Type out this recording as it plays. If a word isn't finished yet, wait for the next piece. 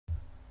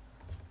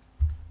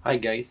Hi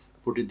guys,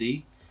 for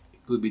today, it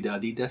will be the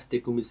Adidas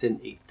Takumi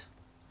 8.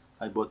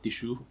 I bought the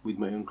shoe with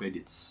my own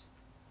credits.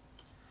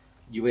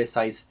 US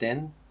size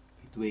 10,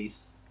 it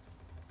weighs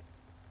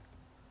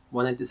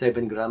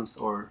 197 grams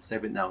or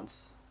 7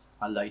 ounce,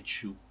 a light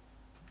shoe.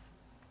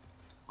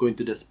 Going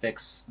to the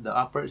specs, the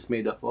upper is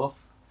made up of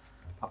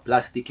a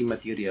plasticky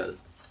material.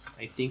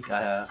 I think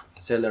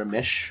Cellar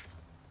Mesh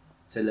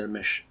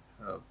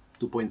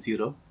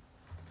 2.0,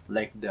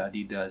 like the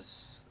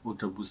Adidas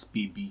Ultra Boost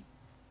PB.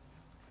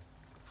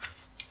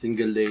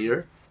 Single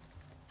layer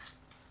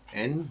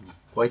and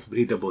quite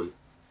breathable.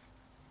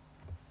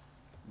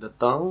 The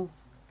tongue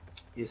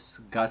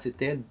is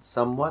gusseted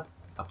somewhat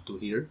up to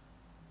here.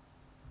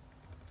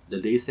 The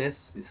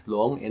laces is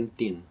long and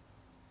thin.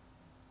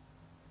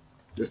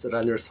 There's a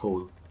runner's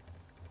hole.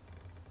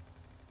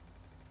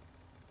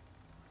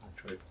 Not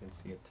sure if you can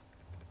see it.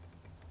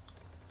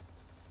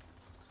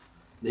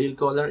 The heel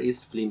collar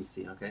is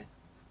flimsy, okay?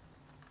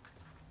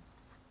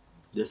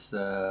 There's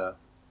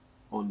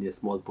only a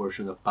small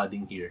portion of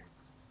padding here.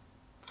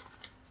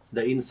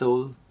 The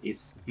insole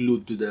is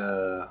glued to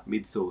the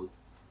midsole.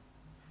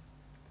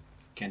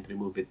 Can't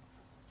remove it.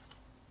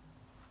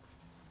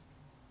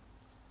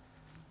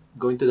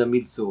 Going to the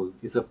midsole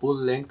is a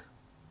full-length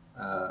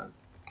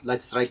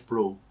Lightstrike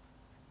Pro.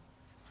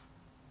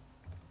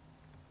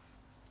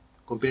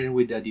 Comparing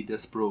with the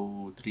Adidas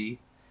Pro 3,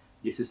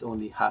 this is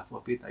only half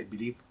of it, I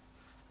believe.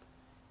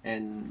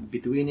 And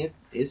between it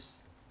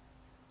is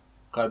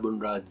carbon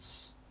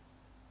rods,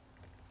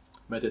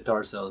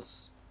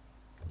 metatarsals,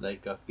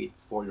 like a fit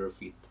for your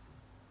feet.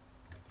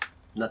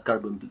 Not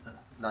carbon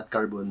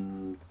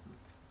material,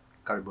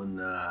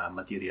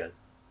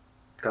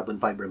 carbon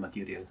fiber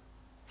material.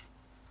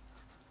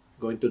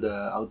 Going to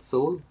the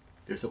outsole,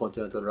 there's a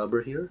continental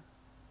rubber here,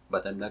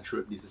 but I'm not sure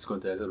if this is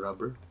continental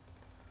rubber.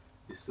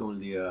 This is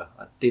only a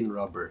thin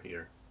rubber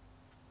here.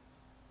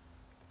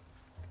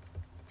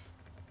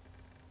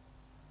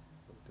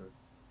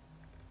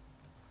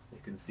 You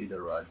can see the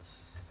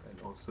rods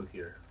and also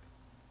here.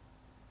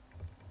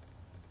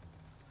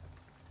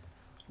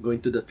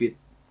 Going to the fit,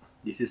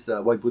 this is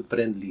wide foot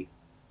friendly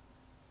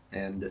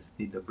and does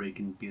need a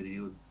break-in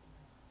period.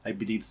 I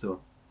believe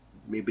so,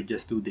 maybe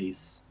just 2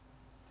 days.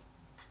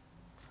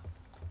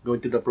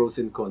 Going to the pros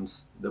and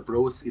cons. The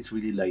pros, it's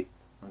really light.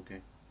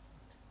 Okay,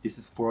 this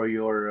is for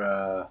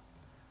your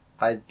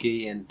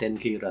 5K and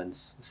 10K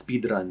runs,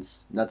 speed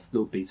runs, not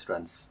slow pace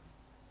runs.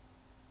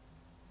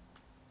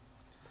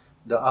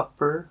 The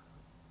upper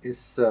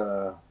is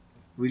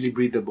really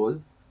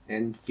breathable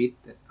and fit,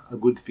 a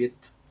good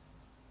fit.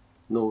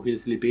 No heel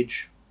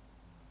slippage.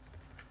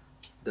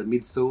 The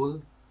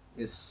midsole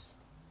is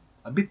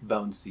a bit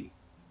bouncy.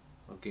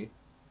 Okay.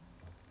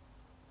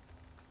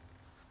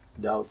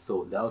 The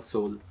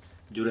outsole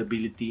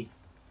durability.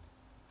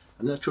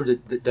 I'm not sure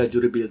the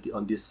durability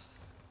on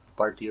this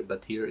part here,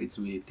 but here it's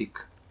really thick.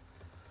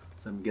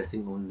 So I'm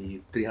guessing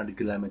only 300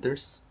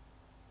 kilometers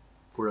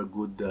for a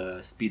good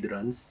speed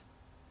runs.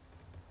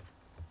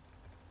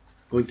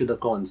 Going to the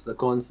cons. The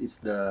cons is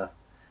the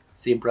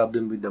same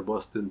problem with the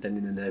Boston 10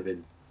 and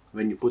 11.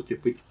 When you put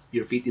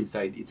your feet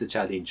inside, it's a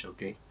challenge,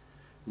 okay?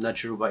 I'm not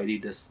sure why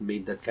Adidas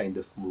made that kind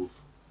of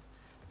move.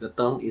 The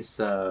tongue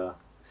is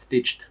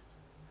stitched,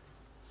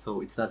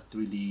 so it's not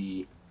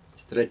really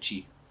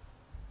stretchy.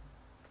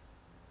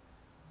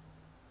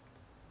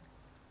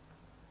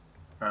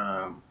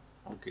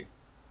 Okay.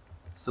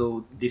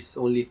 So this is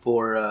only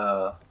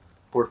for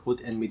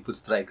forefoot and midfoot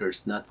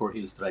strikers, not for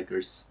heel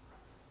strikers.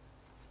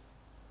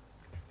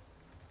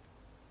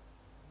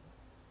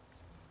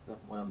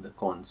 One of the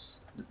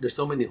cons. There's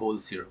so many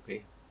holes here,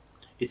 okay?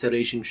 It's a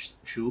racing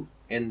shoe,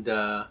 and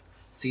the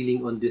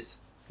ceiling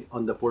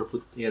on the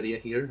forefoot area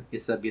here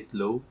is a bit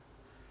low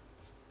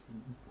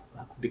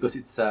because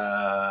it's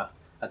a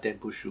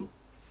tempo shoe,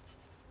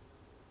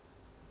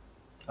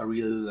 a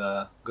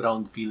real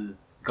ground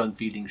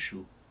feeling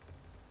shoe.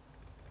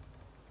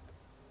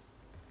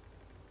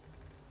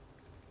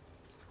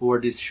 Who are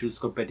these shoes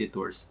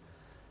competitors?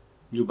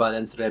 New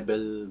Balance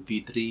Rebel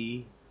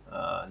V3,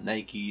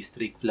 Nike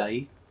Streak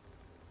Fly.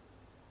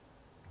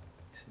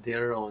 Is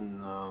there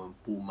on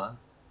Puma,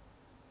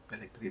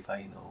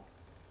 Electrify, no.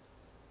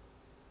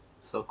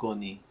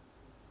 Saucony,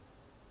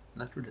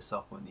 not sure the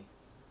Saucony.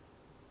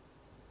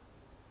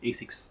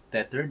 Asics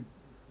Tethered,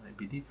 I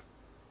believe,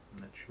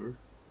 I'm not sure.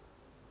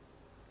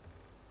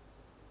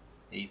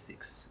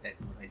 Asics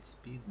Echo Ride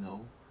Speed,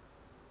 no.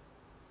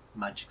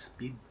 Magic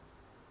Speed,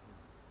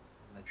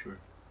 I'm not sure.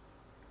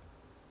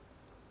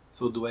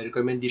 So do I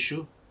recommend this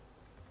shoe?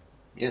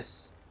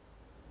 Yes,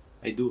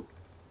 I do.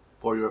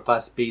 For your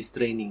fast-paced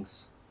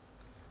trainings.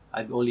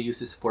 I've only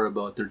used this for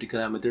about 30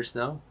 kilometers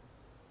now.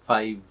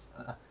 2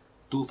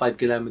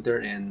 5-kilometer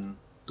and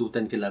 2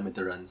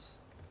 10-kilometer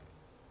runs.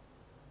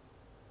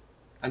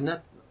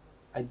 I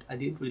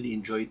didn't really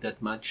enjoy it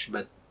that much,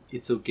 but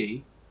it's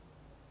okay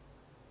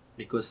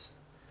because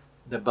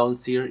the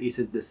bounce here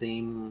isn't the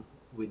same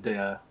with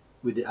the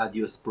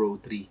Adios Pro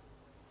 3.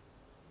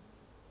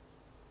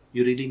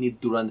 You really need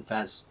to run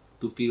fast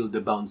to feel the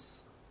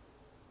bounce.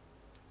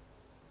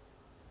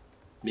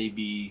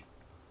 maybe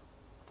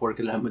 4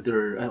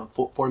 kilometer,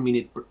 4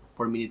 minute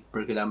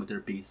per kilometer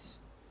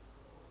pace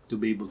to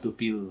be able to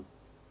feel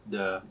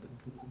the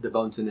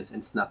bounciness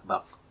and snap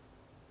back.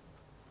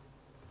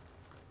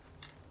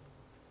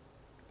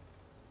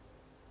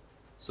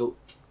 So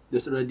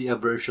there's already a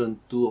version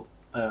 2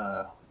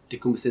 of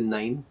Takumi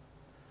 9.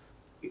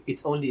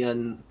 It's only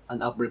an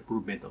upper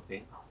improvement,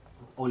 okay?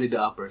 Only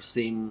the upper,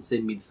 same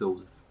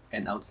midsole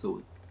and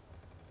outsole.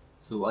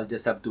 So I'll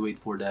just have to wait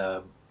for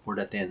the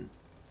 10,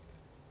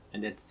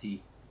 and let's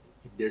see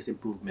if there's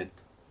improvement.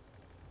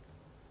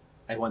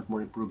 I want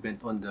more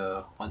improvement on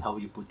how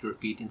you put your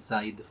feet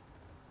inside,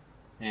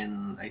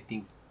 and I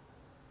think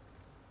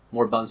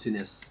more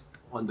bounciness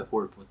on the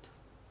forefoot.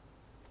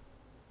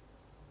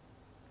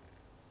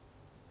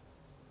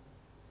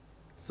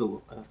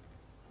 So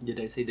did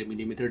I say the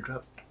millimeter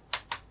drop?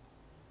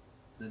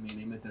 The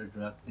millimeter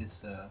drop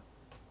is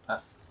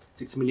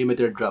 6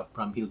 millimeter drop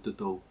from heel to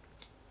toe,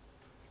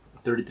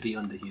 33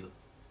 on the heel.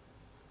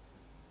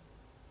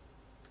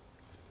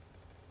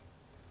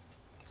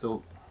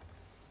 So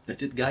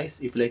that's it,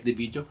 guys. If you like the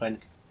video,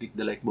 click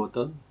the like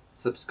button,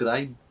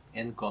 subscribe,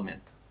 and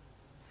comment.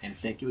 And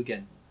thank you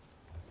again.